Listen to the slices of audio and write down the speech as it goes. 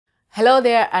Hello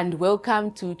there and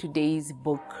welcome to today's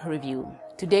book review.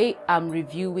 Today I'm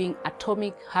reviewing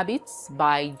Atomic Habits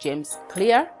by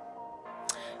JamesClear.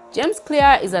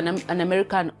 JamesClear is an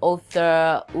American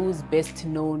author who's best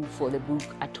known for the book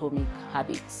Atomic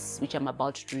Habits, which I'm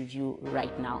about to review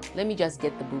right now. Let me just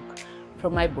get the book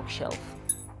from my bookshelf.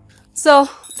 So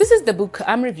this is the book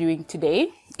I'm reviewing today.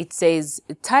 It says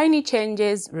Tiny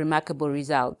Changes, Remarkable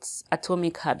Results,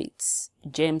 Atomic Habits,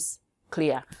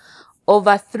 JamesClear.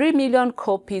 Over 3 million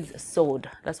copies sold.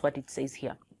 That's what it says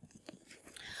here.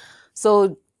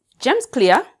 So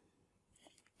JamesClear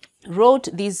wrote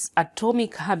this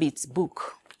Atomic Habits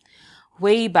book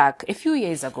way back a few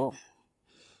years ago.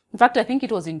 In fact, I think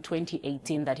it was in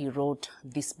 2018 that he wrote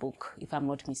this book, if I'm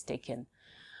not mistaken.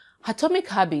 Atomic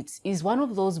Habits is one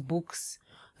of those books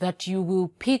that you will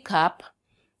pick up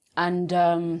and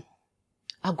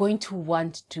are going to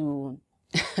want to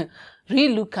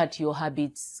re-look at your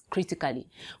habits critically.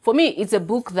 For me, it's a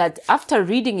book that after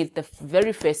reading it the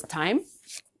very first time,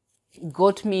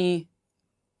 got me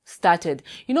started.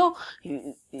 You know,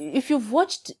 if you've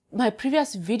watched my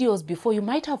previous videos before, you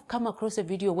might have come across a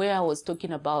video where I was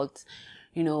talking about,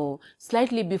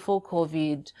 slightly before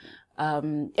COVID,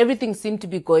 everything seemed to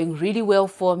be going really well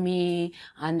for me,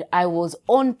 and I was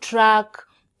on track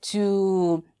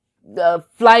to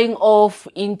flying off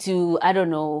into, I don't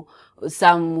know,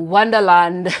 some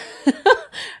wonderland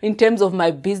in terms of my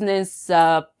business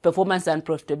performance and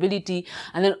profitability.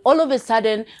 And then all of a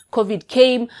sudden, COVID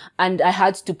came and I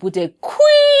had to put a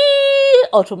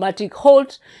automatic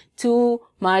halt to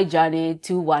my journey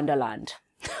to wonderland.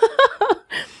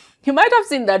 You might have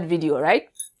seen that video, right?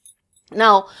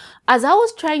 Now, as I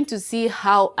was trying to see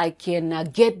how I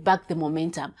can get back the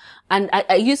momentum, and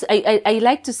I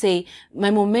like to say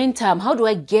my momentum, how do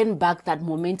I gain back that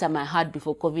momentum I had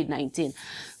before COVID-19?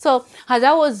 So as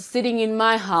I was sitting in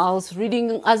my house,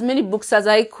 reading as many books as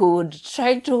I could,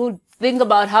 trying to think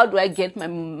about how do I get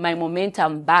my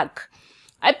momentum back,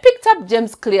 I picked up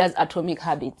JamesClear's Atomic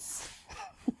Habits.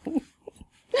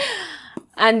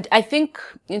 And I think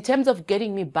in terms of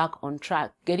getting me back on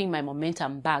track, getting my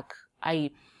momentum back,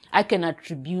 I can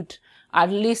attribute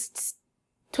at least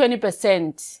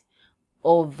 20%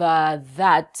 of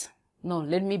that. No,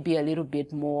 let me be a little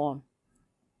bit more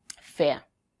fair.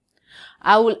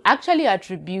 I will actually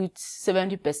attribute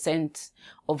 70%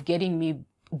 of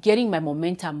getting my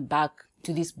momentum back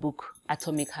to this book,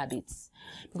 Atomic Habits.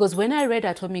 Because when I read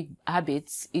Atomic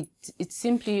Habits, it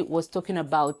simply was talking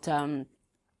about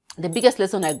the biggest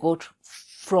lesson I got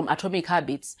from Atomic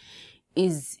Habits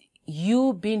is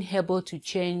you being able to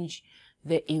change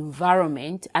the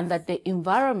environment, and that the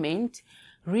environment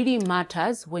really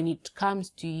matters when it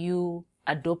comes to you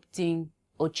adopting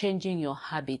or changing your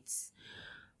habits.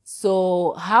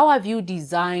 So how have you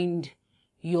designed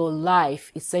your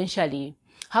life essentially?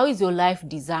 How is your life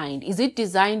designed? Is it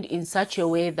designed in such a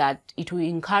way that it will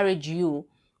encourage you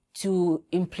to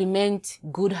implement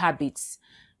good habits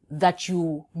that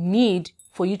you need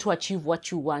for you to achieve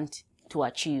what you want to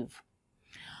achieve?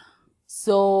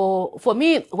 So for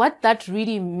me, what that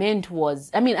really meant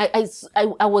was,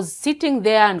 I was sitting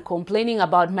there and complaining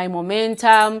about my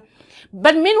momentum,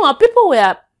 but meanwhile,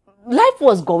 life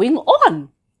was going on.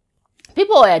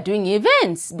 People were doing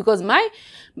events because my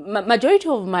majority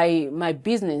of my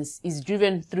business is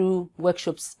driven through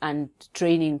workshops and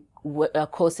training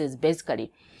courses,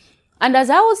 basically. And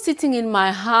as I was sitting in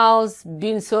my house,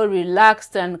 being so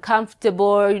relaxed and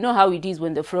comfortable, you know how it is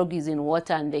when the frog is in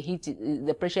water and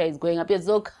the pressure is going up. You're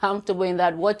so comfortable in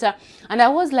that water. And I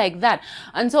was like that.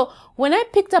 And so when I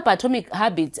picked up Atomic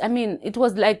Habits, it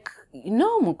was like,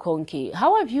 Mukonke,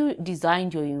 how have you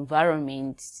designed your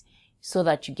environment so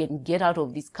that you can get out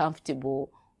of this comfortable,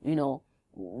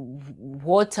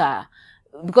 water?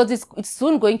 Because it's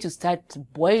soon going to start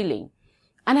boiling.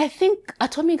 And I think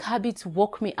Atomic Habits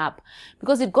woke me up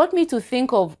because it got me to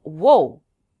think of, whoa,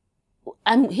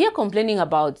 I'm here complaining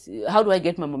about how do I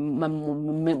get my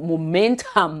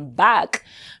momentum back.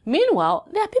 Meanwhile,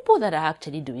 there are people that are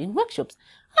actually doing workshops.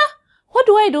 What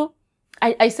do?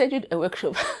 I scheduled a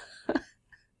workshop.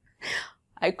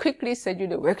 I quickly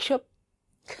scheduled a workshop.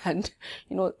 And,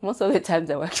 most of the times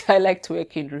I like to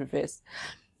work in reverse.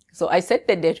 So I set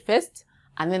the date first,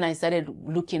 and then I started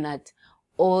looking at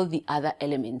all the other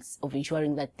elements of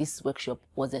ensuring that this workshop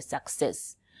was a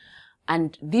success.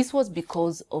 And this was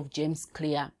because of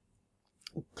JamesClear's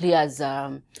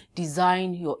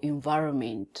design your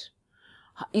environment.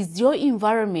 Is your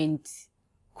environment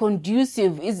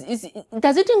conducive?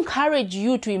 Does it encourage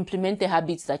you to implement the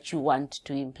habits that you want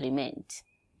to implement?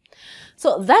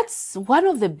 So that's one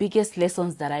of the biggest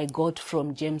lessons that I got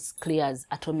from JamesClear's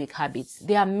Atomic Habits.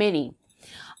 There are many.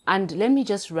 And let me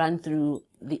just run through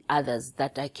the others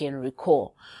that I can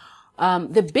recall.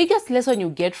 The biggest lesson you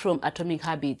get from Atomic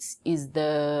Habits is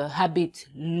the habit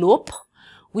loop,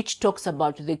 which talks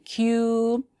about the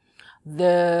cue,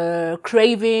 the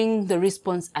craving, the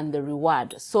response, and the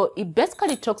reward. So it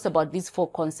basically talks about these 4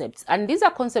 concepts. And these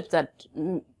are concepts that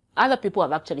other people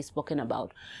have actually spoken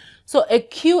about. So a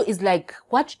cue is like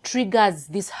what triggers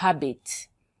this habit.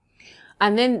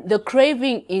 And then the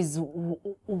craving is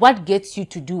what gets you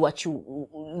to do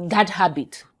that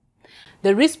habit.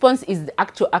 The response is the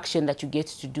actual action that you get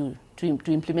to do to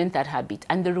implement that habit.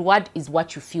 And the reward is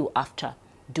what you feel after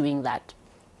doing that.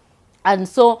 And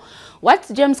so what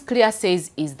JamesClear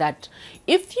says is that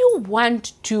if you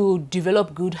want to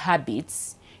develop good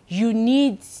habits, you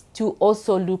need to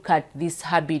also look at this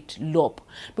habit loop.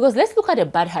 Because let's look at a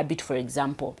bad habit, for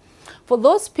example. For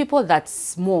those people that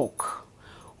smoke,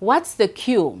 what's the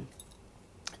cue?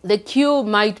 The cue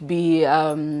might be,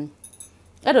 I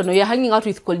don't know, you're hanging out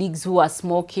with colleagues who are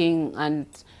smoking and,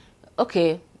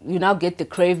 okay, you now get the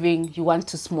craving, you want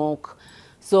to smoke.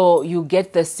 So you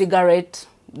get the cigarette.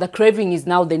 The craving is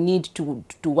now the need to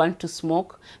want to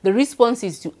smoke. The response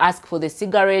is to ask for the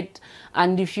cigarette.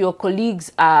 And if your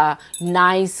colleagues are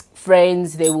nice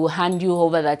friends, they will hand you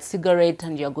over that cigarette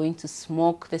and you're going to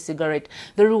smoke the cigarette.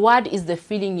 The reward is the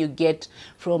feeling you get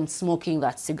from smoking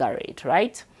that cigarette,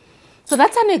 right? So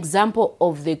that's an example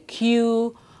of the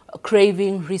cue,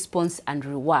 craving, response, and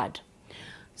reward.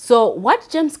 So what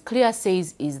JamesClear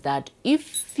says is that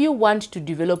if you want to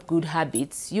develop good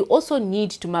habits, you also need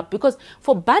to map, because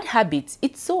for bad habits,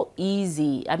 it's so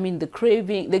easy. I mean, the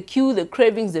craving, the cue, the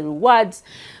cravings, the rewards,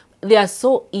 they are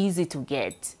so easy to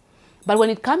get. But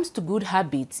when it comes to good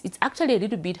habits, it's actually a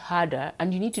little bit harder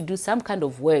and you need to do some kind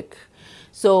of work.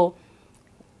 So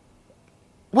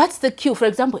what's the cue? For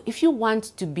example, if you want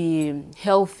to be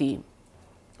healthy,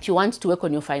 if you want to work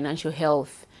on your financial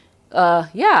health,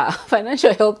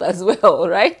 financial health as well,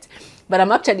 right? But I'm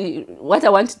actually, what I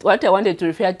wanted to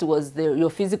refer to was your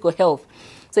physical health.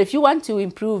 So if you want to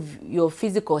improve your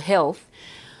physical health,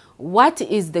 what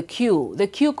is the cue? The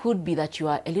cue could be that you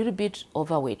are a little bit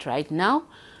overweight right now.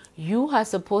 You are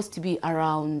supposed to be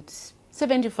around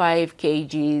 75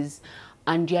 kgs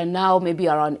and you're now maybe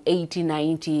around 80,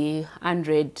 90,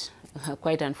 100.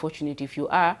 Quite unfortunate if you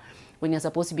are, when you're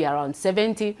supposed to be around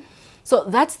 70. So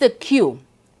that's the cue.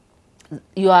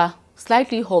 You are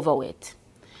slightly overweight.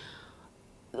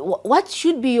 What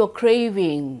should be your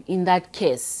craving in that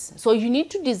case? So you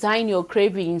need to design your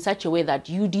craving in such a way that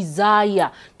you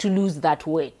desire to lose that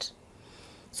weight.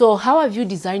 So how have you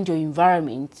designed your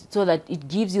environment so that it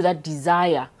gives you that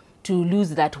desire to lose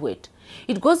that weight?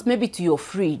 It goes maybe to your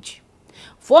fridge.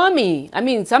 For me, I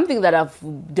mean, something that I've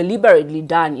deliberately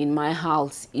done in my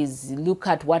house is look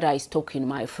at what I stock in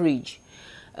my fridge.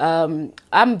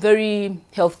 I'm very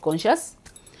health conscious,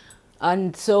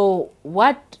 and so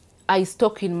what I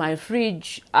stock in my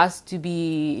fridge has to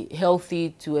be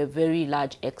healthy to a very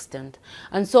large extent.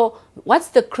 And so what's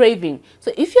the craving?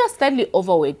 So if you are slightly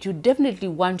overweight, you definitely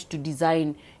want to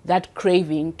design that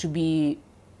craving to be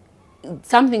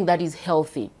something that is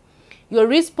healthy. Your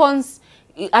response,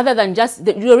 other than just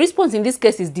your response in this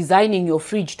case, is designing your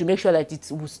fridge to make sure that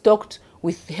it's stocked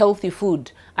with healthy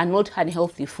food and not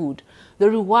unhealthy food. The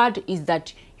reward is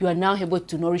that you are now able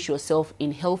to nourish yourself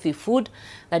in healthy food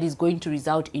that is going to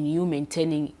result in you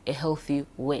maintaining a healthy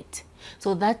weight.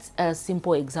 So that's a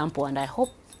simple example, and I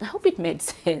hope it made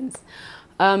sense.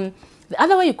 The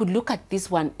other way you could look at this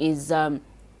one is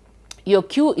your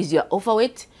cue is you're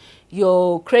overweight.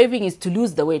 Your craving is to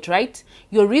lose the weight, right?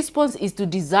 Your response is to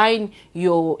design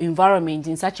your environment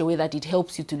in such a way that it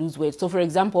helps you to lose weight. So for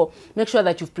example, make sure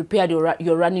that you've prepared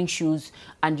your running shoes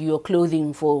and your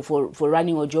clothing for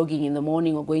running or jogging in the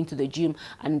morning or going to the gym,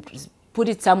 and put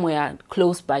it somewhere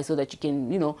close by so that you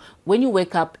can, when you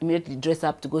wake up, immediately dress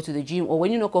up to go to the gym, or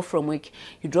when you knock off from work,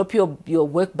 you drop your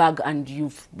work bag and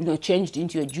you've changed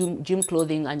into your gym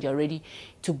clothing and you're ready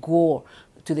to go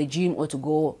to the gym or to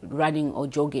go running or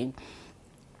jogging.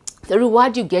 The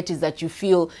reward you get is that you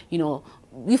feel,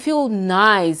 you feel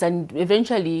nice, and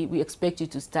eventually we expect you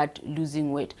to start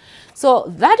losing weight. So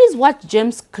that is what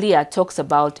JamesClear talks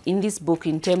about in this book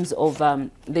in terms of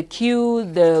the cue,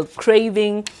 the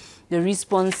craving, the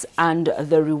response, and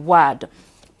the reward.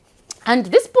 And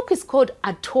this book is called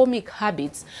Atomic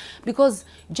Habits because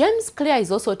JamesClear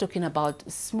is also talking about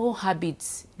small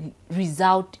habits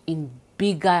result in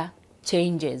bigger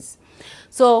changes.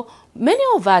 So many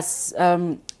of us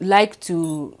like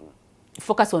to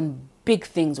focus on big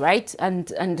things, right?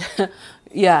 And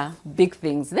yeah, big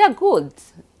things. They're good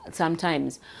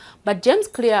sometimes. But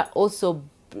JamesClear also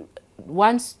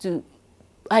wants to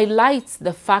highlights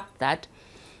the fact that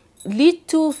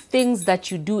little things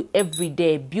that you do every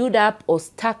day build up or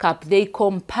stack up. They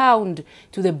compound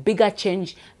to the bigger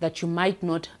change that you might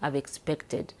not have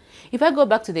expected. If I go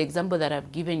back to the example that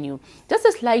I've given you, just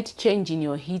a slight change in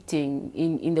your eating,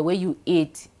 in the way you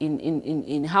eat,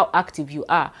 in how active you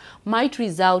are, might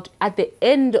result at the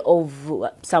end of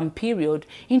some period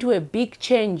into a big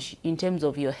change in terms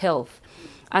of your health.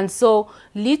 And so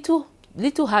little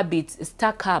habits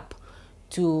stack up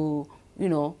to, you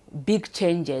know, big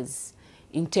changes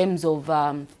in terms of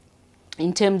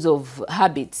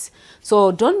habits.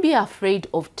 So don't be afraid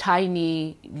of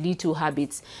tiny little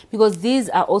habits, because these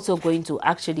are also going to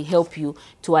actually help you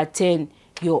to attain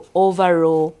your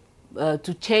overall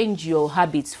to change your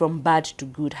habits from bad to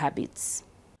good habits.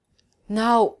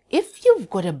 Now, if you've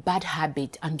got a bad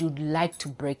habit and you'd like to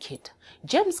break it,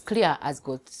 JamesClear has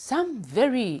got some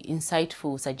very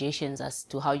insightful suggestions as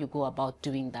to how you go about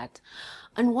doing that.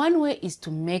 And one way is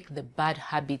to make the bad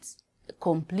habits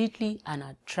completely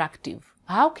unattractive.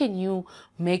 How can you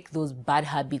make those bad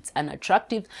habits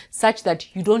unattractive such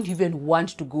that you don't even want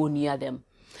to go near them?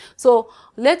 So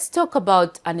let's talk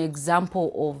about an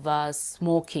example of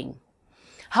smoking.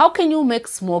 How can you make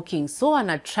smoking so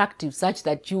unattractive such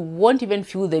that you won't even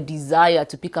feel the desire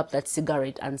to pick up that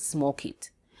cigarette and smoke it?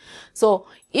 So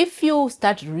if you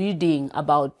start reading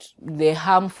about the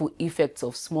harmful effects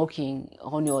of smoking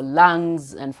on your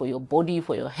lungs and for your body,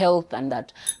 for your health, and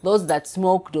that those that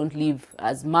smoke don't live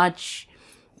as much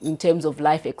in terms of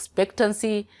life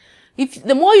expectancy,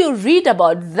 the more you read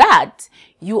about that,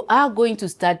 you are going to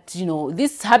start, you know,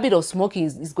 this habit of smoking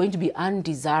is going to be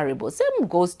undesirable. Same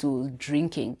goes to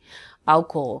drinking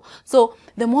alcohol. So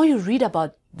the more you read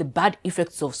about the bad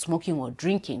effects of smoking or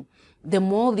drinking, the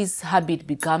more this habit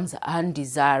becomes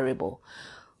undesirable.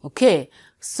 Okay,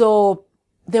 so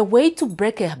the way to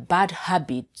break a bad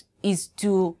habit is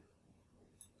to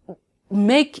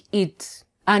make it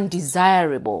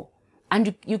undesirable.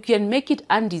 And you can make it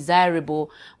undesirable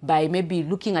by maybe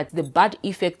looking at the bad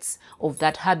effects of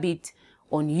that habit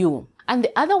on you. And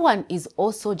the other one is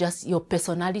also just your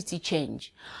personality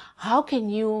change. How can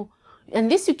you, and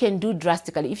this you can do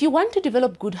drastically. If you want to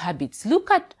develop good habits,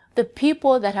 look at the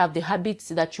people that have the habits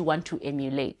that you want to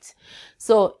emulate.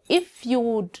 So if you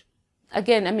would,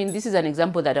 again, I mean, this is an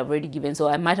example that I've already given, so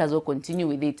I might as well continue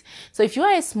with it. So if you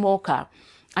are a smoker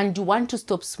and you want to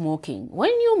stop smoking, when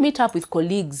you meet up with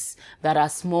colleagues that are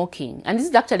smoking, and this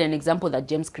is actually an example that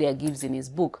JamesClear gives in his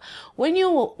book, when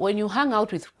you hang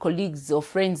out with colleagues or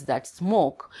friends that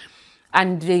smoke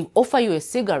and they offer you a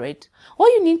cigarette, all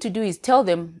you need to do is tell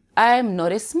them, I'm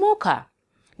not a smoker.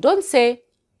 Don't say,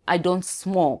 I don't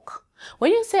smoke.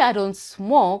 When you say I don't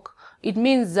smoke, it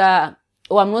means, I'm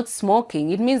not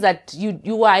smoking. It means that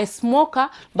you are a smoker,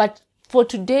 but for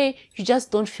today, you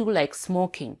just don't feel like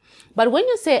smoking. But when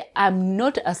you say, I'm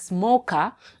not a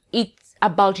smoker, it's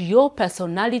about your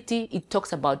personality. It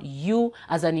talks about you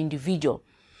as an individual.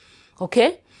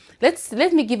 Okay?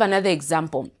 Let me give another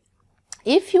example.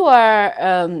 If you are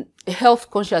a health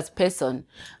conscious person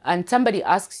and somebody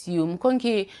asks you,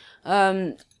 Mkonki,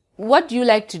 what do you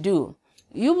like to do?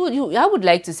 I would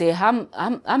like to say, I'm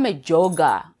a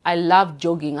jogger. I love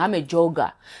jogging. I'm a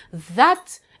jogger.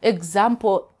 That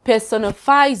example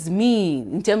personifies me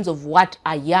in terms of what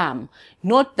I am,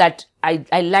 not that I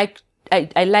like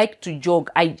to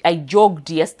jog. I jogged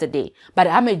yesterday, but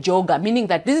I'm a jogger, meaning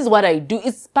that this is what I do.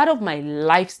 It's part of my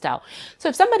lifestyle. So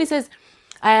if somebody says,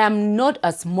 I am not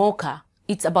a smoker,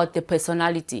 it's about the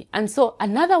personality. And so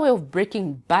another way of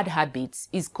breaking bad habits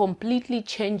is completely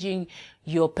changing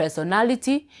your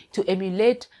personality to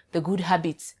emulate the good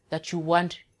habits that you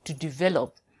want to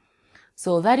develop.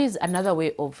 So that is another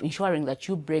way of ensuring that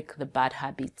you break the bad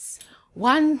habits.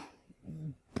 One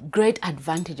great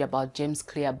advantage about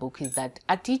JamesClear book is that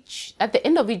at the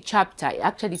end of each chapter, it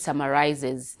actually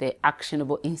summarizes the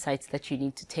actionable insights that you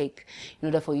need to take in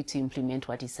order for you to implement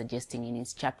what he's suggesting in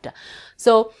his chapter.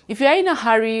 So if you're in a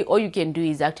hurry, all you can do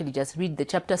is actually just read the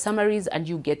chapter summaries and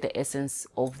you get the essence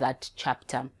of that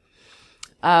chapter.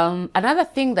 Another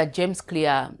thing that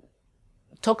JamesClear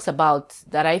talks about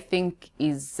that I think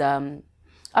is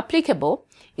applicable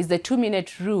is the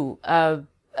 2-minute rule.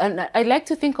 And I like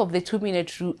to think of the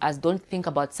 2-minute rule as don't think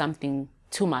about something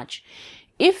too much.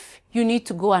 If you need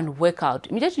to go and work out,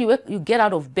 immediately you get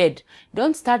out of bed.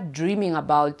 Don't start dreaming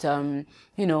about,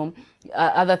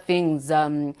 other things.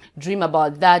 Dream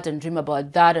about that and dream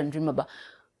about that and dream about.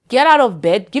 Get out of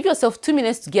bed. Give yourself 2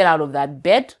 minutes to get out of that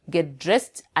bed, get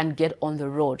dressed, and get on the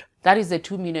road. That is the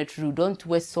 2-minute rule. Don't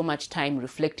waste so much time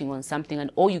reflecting on something,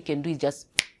 and all you can do is just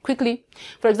quickly.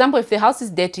 For example, if the house is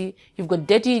dirty, you've got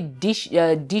dirty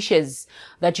dishes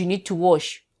that you need to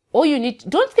wash. all you need,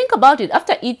 don't think about it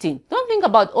after eating. Don't think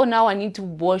about, oh, now I need to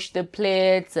wash the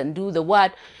plates and do the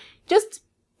what. Just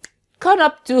count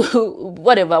up to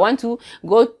whatever. I want to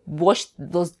go wash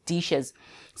those dishes.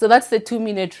 So that's the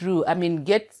 2-minute rule. I mean,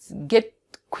 get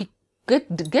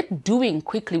doing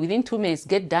quickly. Within 2 minutes,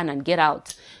 get done and get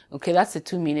out. Okay, that's the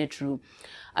 2-minute rule.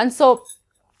 And so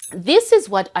this is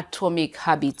what Atomic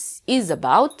Habits is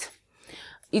about.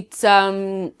 It's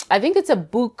I think it's a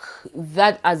book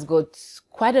that has got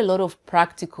quite a lot of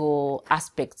practical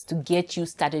aspects to get you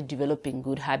started developing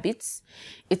good habits.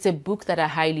 It's a book that I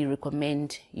highly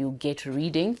recommend you get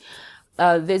reading.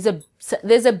 There's a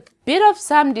bit of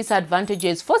some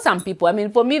disadvantages for some people. I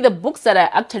mean, for me, the books that I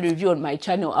actually review on my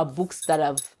channel are books that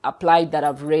I've applied, that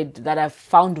I've read, that I've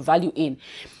found value in.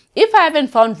 If I haven't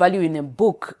found value in a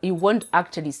book, you won't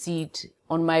actually see it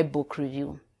on my book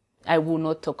review. I will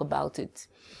not talk about it.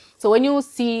 So when you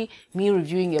see me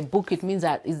reviewing a book, it means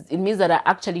that I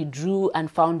actually drew and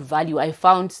found value. I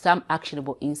found some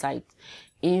actionable insights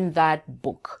in that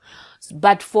book.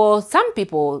 But for some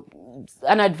people,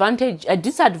 a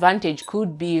disadvantage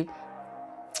could be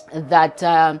that,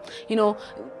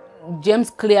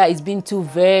 JamesClear is being too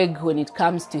vague when it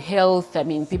comes to health. I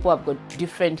mean, people have got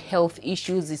different health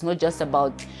issues. It's not just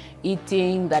about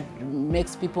eating that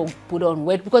makes people put on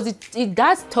weight, because it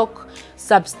does talk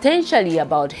substantially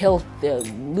about health,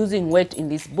 losing weight in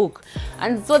this book.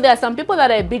 And so there are some people that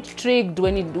are a bit intrigued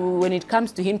when it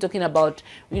comes to him talking about,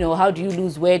 how do you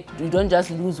lose weight? You don't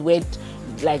just lose weight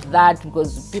like that,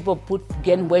 because people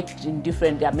gain weight in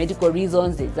there are medical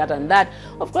reasons, this, that and that.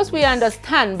 Of course we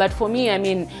understand, but for me, I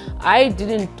mean, I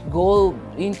didn't go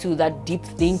into that deep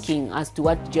thinking as to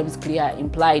what JamesClear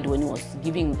implied when he was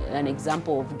giving an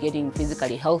example of getting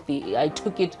physically healthy. I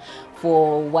took it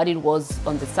for what it was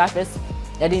on the surface.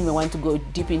 I didn't even want to go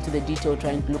deep into the detail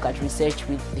trying to look at research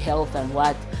with health and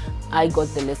what. I got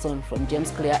the lesson from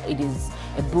JamesClear. It is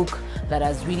a book that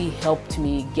has really helped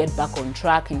me get back on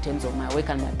track in terms of my work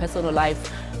and my personal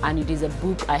life, and it is a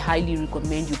book I highly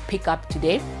recommend you pick up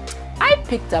today. I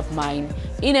picked up mine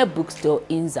in a bookstore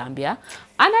in Zambia,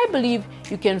 and I believe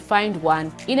you can find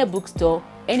one in a bookstore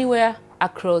anywhere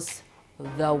across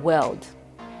the world.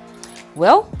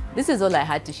 Well, this is all I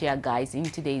had to share, guys, in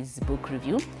today's book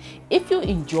review. If you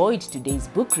enjoyed today's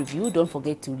book review, don't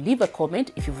forget to leave a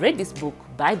comment. If you've read this book,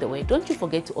 by the way, don't you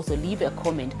forget to also leave a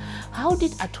comment. How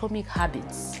did Atomic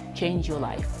Habits change your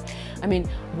life? I mean,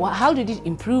 how did it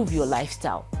improve your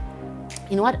lifestyle?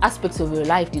 In what aspects of your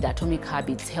life did Atomic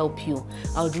Habits help you?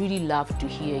 I would really love to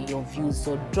hear your views.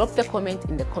 So drop the comment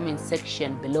in the comment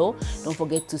section below. Don't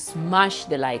forget to smash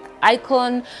the like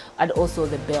icon and also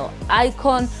the bell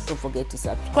icon. Don't forget to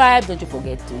subscribe. Don't you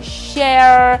forget to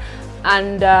share.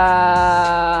 And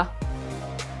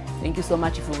thank you so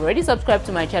much if you've already subscribed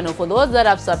to my channel. For those that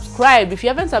have subscribed, if you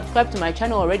haven't subscribed to my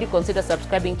channel already, consider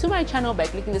subscribing to my channel by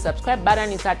clicking the subscribe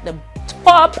button. It's at the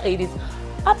top. It is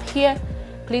up here.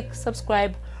 Click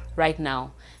subscribe right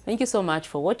now. Thank you so much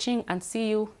for watching, and see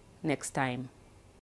you next time.